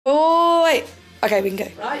Okay, we can go.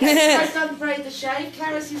 Right, I've done braid the shave.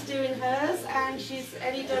 Karis is doing hers, and she's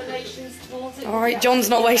any donations towards it. Alright, John's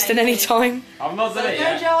not wasting any time. I'm not done it Go,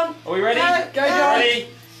 yet. John. Are we ready? Go, John. Ready?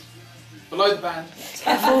 Below the band.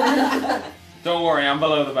 Don't worry, I'm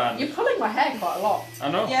below the band. You're pulling my hair quite a lot. I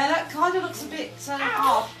know. Yeah, that kind of looks a bit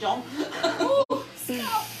harsh, John.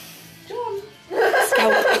 John.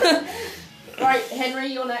 Scalp. Right, Henry,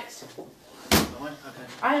 you're next. Okay.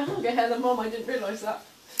 I have longer hair than Mum, I didn't realise that.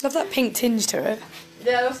 Love that pink tinge to it.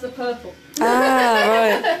 Yeah, that's the purple.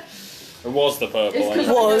 Ah, right. It was the purple. It's 'cause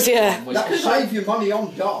It was, yeah. That'll save you money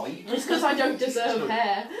on dye. It's because I don't deserve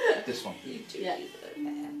hair. This one. Yeah.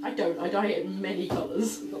 I don't. I dye it in many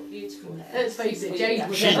colours. You've got beautiful hair. Let's face it, Jade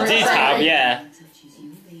was She never did a have, fairy. yeah.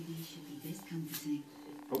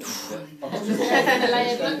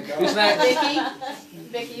 Who's next?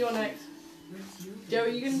 Vicky, you're next. Joe, are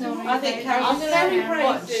you going to do it? I think Karis is very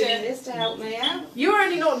brave doing this to help me out. You're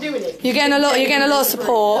only not doing it. You're getting a lot of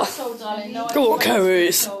support. Not at all, darling. No, Go on,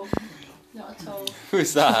 Karis. Not at all.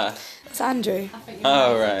 Who's that? It's Andrew. I think you're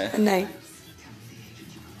Oh, right. And Nate.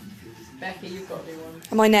 Becky, you've got to do one.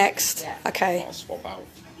 Am I next? Yeah. Okay. I'll swap out.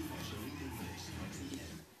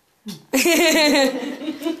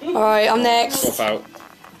 Alright, I'm next. Swap out.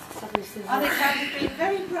 I think Karis has been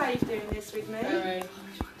very brave doing this with me. Alright.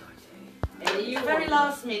 It's very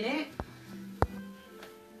last minute.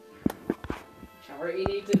 Charity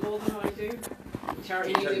needs it more than I do.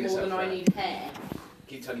 Charity needs it more than I need hair.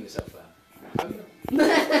 Keep telling yourself that.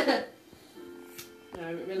 No,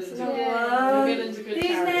 Macmillan's a good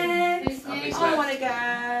charity. Business. I want to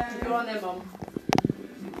go. Go on then, Mum.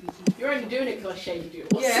 You're only doing it because I shaved yours.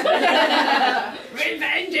 Yeah.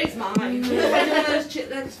 Revenge is mine. One of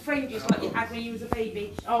those fringes like you had when you was a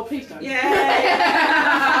baby. Oh, please don't. Yeah.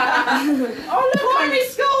 Oh, look, Primary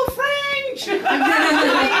school fringe.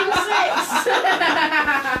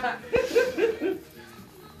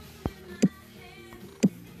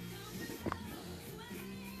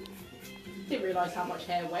 Didn't realise how much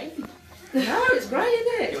hair weighed. No, it's great,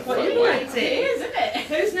 isn't it? It's quite It liberating. is, isn't it?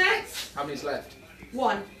 Who's next? How many's left?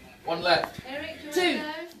 One. One left. Two.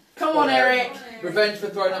 Come on, Eric. Revenge for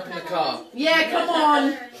throwing up in the car. Yeah, come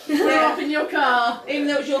on. Throw up in your car. Even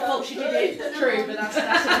though it was your fault she did it. True, but that's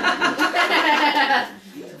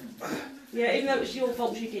Yeah, even though it was your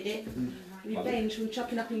fault she did it. Revenge from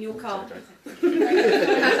chucking up in your car.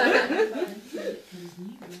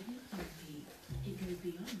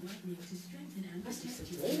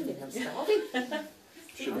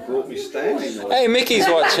 Should have brought me standing there. Hey, Mickey's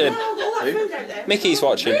watching. Mickey's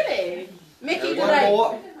watching. Really? Mickey, One great.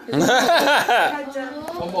 more. One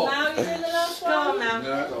more. Now you're doing the last one. Go on now.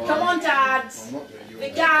 No, Come on, Dad. I'm not doing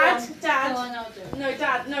yours. Dad. Go Dad. on, I'll do it. No,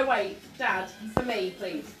 Dad. No, wait. Dad. For me,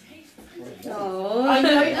 please. Oh. I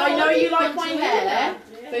know you like my hair,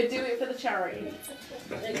 but do it for the charity.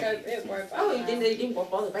 Oh, you didn't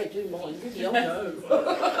bother about doing mine, did you? No.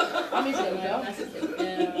 I'm his little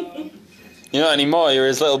girl. You're not anymore, you're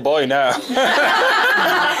his little boy now.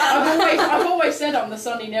 I've always said I'm the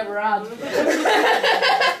son he never had.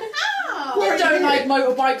 I don't like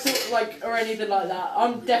motorbikes or anything like that.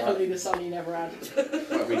 I'm definitely the son he never had.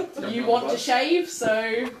 You want to shave,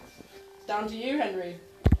 so down to you, Henry.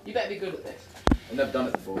 You better be good at this. I've never done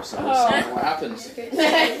it before, so Oh. we'll see what happens.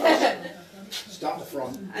 Start the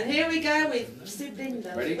front. And here we go with Sid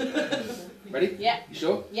Linda. Ready? Ready? Yeah. You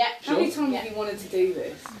sure? Yeah. How many Sure? times have you wanted to do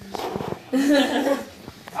this?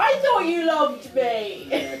 I thought you loved me.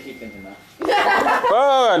 Yeah, I keep thinking that.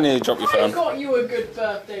 Oh, I nearly dropped your I phone. got you a good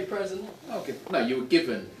birthday present. Okay. No, you were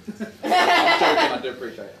given. I'm joking, I do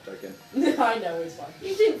appreciate it. Joking. I know, it's fine.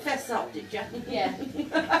 You didn't fess up, did you? Yeah.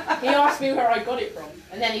 He asked me where I got it from,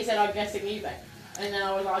 and then he said, I'm guessing eBay. And then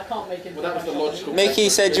I was like, I can't make it. Well, that was the logical. Mickey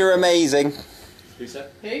said you're amazing. Who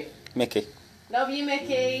said? Who? Mickey. Love you,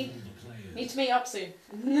 Mickey. Need to meet up soon.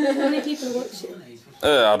 How many people are watching?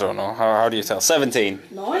 I don't know. How do you tell? 17.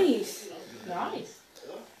 Nice. Nice.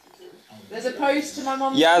 There's a post to my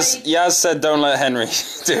mum's Yaz, page. Yaz said don't let Henry do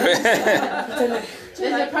it.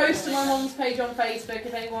 There's a post to my mum's page on Facebook.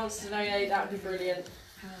 If anyone wants to donate, that would be brilliant.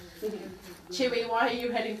 Chewy, why are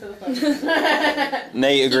you heading for the phone?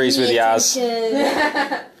 Nate agrees with Yaz.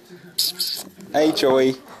 Hey,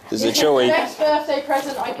 Chewy. There's a This is the Chewy. best birthday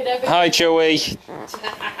present I could ever Hi, Chewy.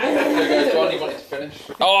 Johnny wanted to finish.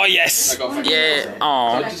 Oh, yes. I got a Yeah.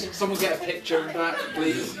 Aw. Just someone get a picture of that,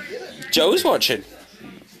 please. Joe's watching.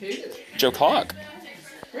 Who? Joe Clark.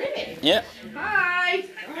 Really? Yeah. Hi!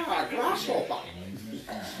 Ah, grasshopper.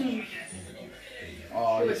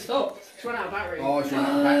 It was stopped. She ran out of battery. Oh, it's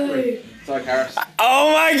running out of battery. Sorry, Karis.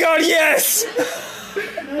 Oh, my God, yes.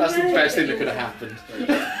 That's the best thing that could have happened.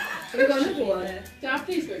 We've got another one. Dad,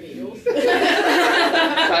 please go get yours.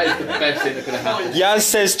 That is the best thing that could have happened. Yaz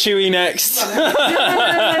says Chewy next. No,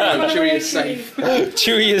 Chewy is safe.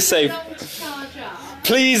 Chewy is safe.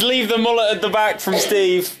 Please leave the mullet at the back from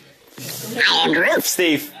Steve.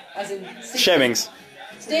 Steve. As in, Shemmings.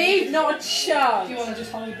 Steve, not a chance. Do you want to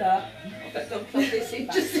just hold that? I've got to plug this in.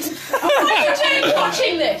 Why are you two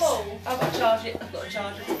watching this? I've got to charge it. I've got to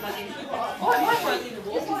charge it to plug in.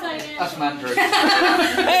 That's Mandrick.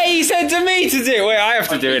 Hey, he said to me to do it. Wait, I have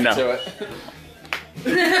to do it now. Do it.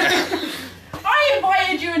 I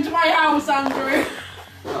invited you into my house, Andrew.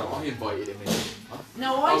 No, I invited him in.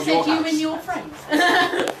 No, I Oh, said your you house. and your friends.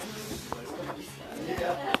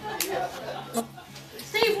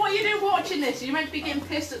 Steve, what are you doing watching this? You're meant to be getting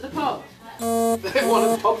pissed at the pub. Everyone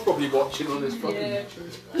at the pub's probably watching on this fucking... Yeah, true.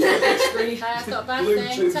 That's not a bad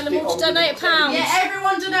thing. Tell them all to donate £1. Yeah,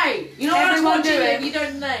 everyone donate. You know what Everyone everyone do do it. if you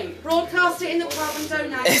don't donate. Broadcast it in the pub and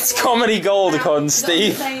donate. It's comedy gold, con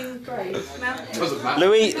Steve. Same grade. Doesn't matter.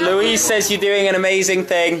 Louise says you're doing an amazing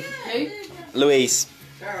thing. Who? Louise.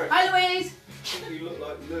 Hi, Louise. You look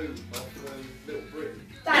like Lou off Little Britain.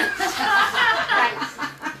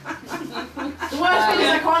 The worst thing is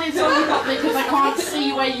I can't insult you properly because I can't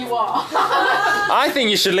see where you are. I think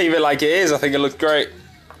you should leave it like it is. I think it looks great.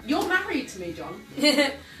 You're married to me, John.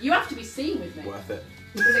 You have to be seen with me. Worth it.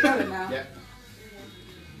 Is it going now? Yeah.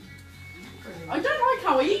 I don't like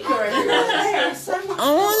how eager everyone is. Hair is so much.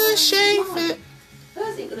 I want to shave it.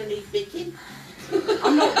 Hers ain't going to need picking.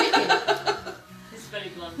 I'm not picking. It's very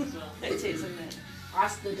blonde as well. It is, isn't it?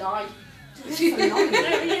 That's the dye. No,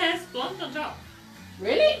 yeah, it's blonde on top.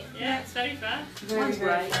 Really? Yeah, it's very fair. Very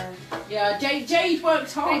great. Yeah, Jade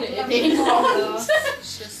works hard at it being blonde. Nice,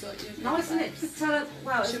 isn't it? Just tell her,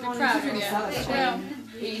 well, it's She'll be fine, proud it's of you. gonna sell it.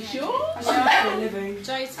 Are you sure? For a living.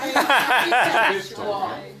 Jay's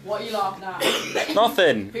What are you laughing at?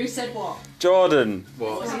 Nothing. Who said what? Jordan.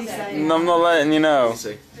 What? What's he saying? I'm not letting you know.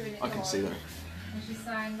 See. I can see that. She's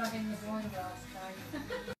saying loving the wine glass.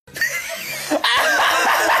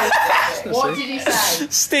 What did he say?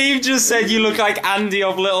 Steve just said you look like Andy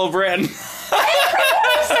of Little Britain.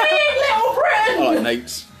 Everyone's saying Little Britain! I like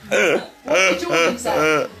Nate's. What did Jordan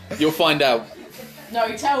say? You'll find out. No,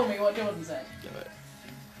 tell me what Jordan said.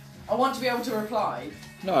 I want to be able to reply.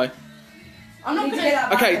 No. I'm not Need to going get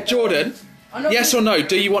that Okay, back. Jordan. I'm not Yes or gonna, no?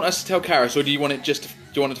 Do you want us to tell Karis, or do you want it just? Do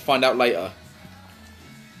you want it to find out later?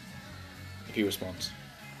 If he responds.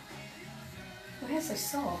 Your hair's so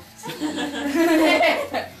soft.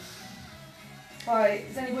 Right,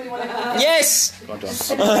 does anybody want to go? Yes. Go on, John.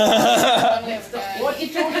 What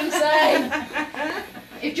did Jordan say?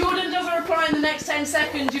 If Jordan doesn't reply in the next 10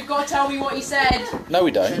 seconds, you've got to tell me what he said. No, we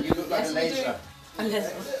don't. You look like a laser.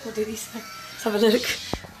 What did he say? Let's have a look.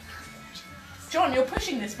 John, you're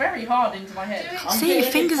pushing this very hard into my head. See, your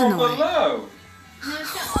fingers are annoying. Below.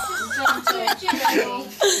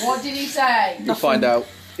 What did he say? You'll find out.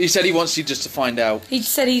 He said he wants you just to find out. He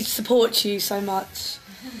said he supports you so much.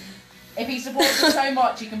 If he supports you so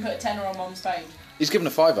much, you can put a tenner on Mum's page. He's given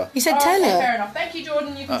a fiver. He said Oh, tell okay, her. fair enough. Thank you,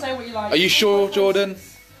 Jordan. You can say what you like. Are you sure, Jordan?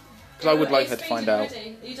 Because I would like her to find out. Are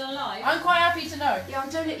you done live? I'm quite happy to know. Yeah, I'm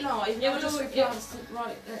doing it live. Yeah, I'll we'll just do it, reply yeah.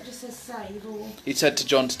 right, that just says save or... He said to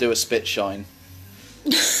John to do a spit shine.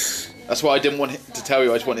 That's why I didn't want it to tell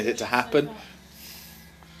you. I just wanted it to happen.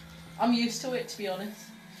 I'm used to it, to be honest.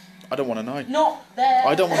 I don't want to know. Not there.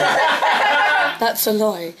 I don't want to. That's a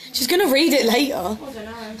lie. She's going to read it later. I don't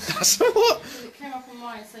know. That's what It came up on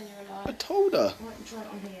mine saying you were I alive. told her. Right, try it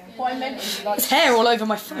on here. What I meant is like... It's hair all over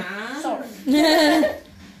my face. Sorry.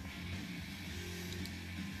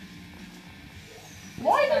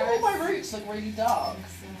 Why do all my roots look really dark?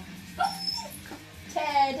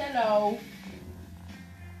 Ted, hello.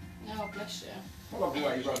 Oh, bless you.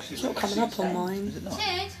 It's not coming up on mine.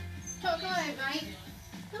 Ted, don't go out, mate.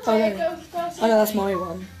 Oh, no. Oh, no, that's my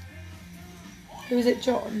one. Who is it,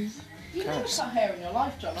 John? You never cut hair in your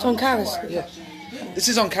life, John. It's on I'm not Karis. sure where Yeah. it's actually been. This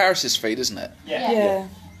is on Karis's feed, isn't it? Yeah.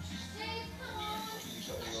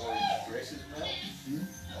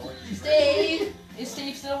 Steve! Is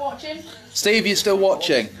Steve still watching? Steve, you still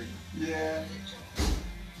watching? Yeah.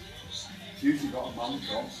 Usually got a mum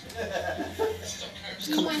drop.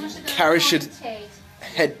 Karis should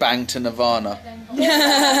headbang to Nirvana.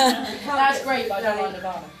 That's great, but I don't like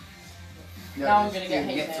Nirvana. Now I'm going to get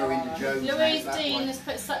hate through into mail. Jones. Louise Dean has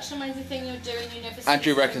put such an amazing thing you're doing, you never see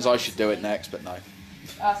Andrew it so reckons I much. should do it next, but no.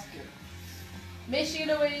 That's good. Miss you,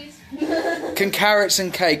 Louise. Can Carrots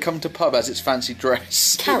and Kay come to pub as its fancy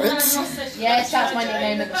dress? Carrots. Yes, that's my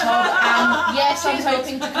nickname at the pub. Yes, I'm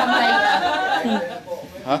hoping to come later.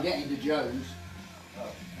 Huh? Get into Jones.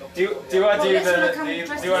 Do I do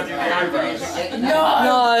the eyebrows?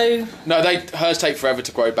 No. No, hers take forever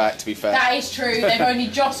to grow back. To be fair. That is true. They've only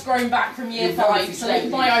just grown back from year 5, so leave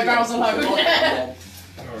my eyebrows alone. Alright,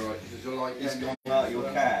 because you're like this guy out your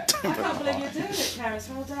cat. I can't believe you're doing it, Karis.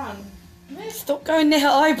 Well done. Stop going near her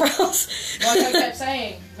eyebrows. Like I kept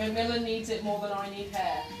saying, Macmillan needs it more than I need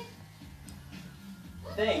hair.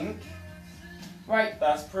 I think Right.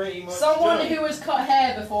 that's pretty much Someone done. who has cut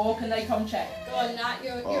hair before, can they come check? Go on, Nat,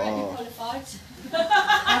 you're already qualified.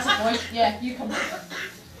 That's a point. Yeah, you come check.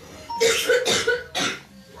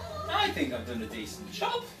 I think I've done a decent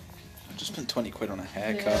job. I just spent 20 quid on a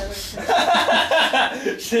haircut.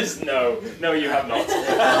 Just no, you have not.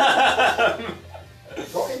 Got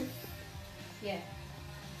him? Yeah.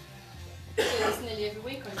 It's nearly every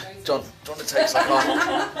week on Joe's. John, do you want to take some off?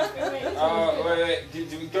 Oh, wait.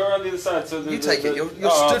 Do we go around the other side? So You take it. You're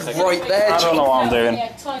I'll stood take it. right there, I don't know John. what I'm doing.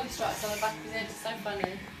 Yeah, tiger stripes on the back of his head. It's so funny.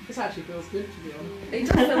 This actually feels good to be honest. It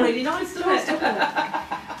does feel really nice, doesn't it?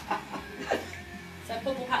 So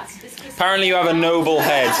bubble hats. This Apparently you have a noble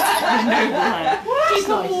head. It's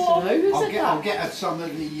nice to know. Who said I'll that? get her some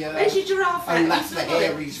of the. Where's your giraffe hat? That's the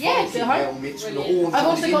Harry's Yeah, fighting it's at home. helmets with the horns I've on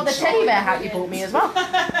also the got the inside. teddy bear hat you bought me as well.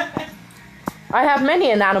 I have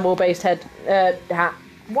many an animal-based hat.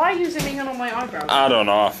 Why are you zooming in on my eyebrows? I don't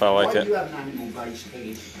know, I felt Why like do it. you have an animal-based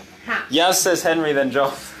head? Hat. Yaz says Henry, then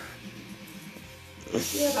John.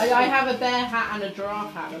 I have a bear hat and a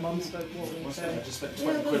giraffe hat that Mum spoke bought me. So. I just spent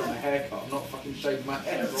 20 quid on a haircut. I'm not fucking shaving my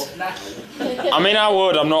hair off now. I mean, I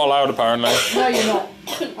would, I'm not allowed apparently. No, you're not.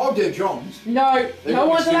 I'll do John's. No, no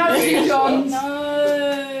one's allowed to do John's.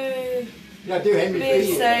 No. Yeah, do Henry's Beard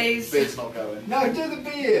beard. stays. Beard's not going. No, do the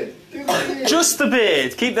beard. Do the beard. Just the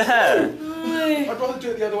beard, keep the hair. I'd rather do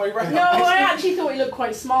it the other way round. No, I actually thought he looked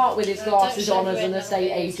quite smart with his No, glasses don't on show as an it, estate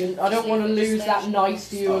no. agent. I don't want to lose that nice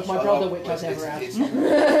view of my brother, which I've never had.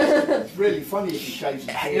 It's really funny if he shaves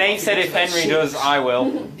his beard. Nate said if Henry does, I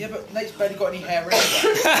will. Yeah, but Nate's barely got any hair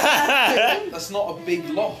anyway. That's not a big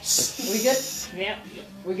loss. We good? Yeah.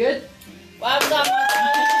 We good? Well done, my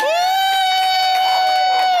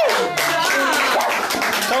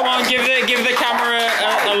Come on, give the camera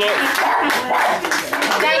a look.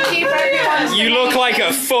 Thank you for everyone. You look like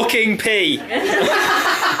a fucking pea.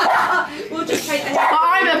 We'll just take the hair.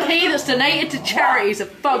 I'm a pea that's donated to charity, so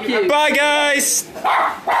fuck you. Bye guys.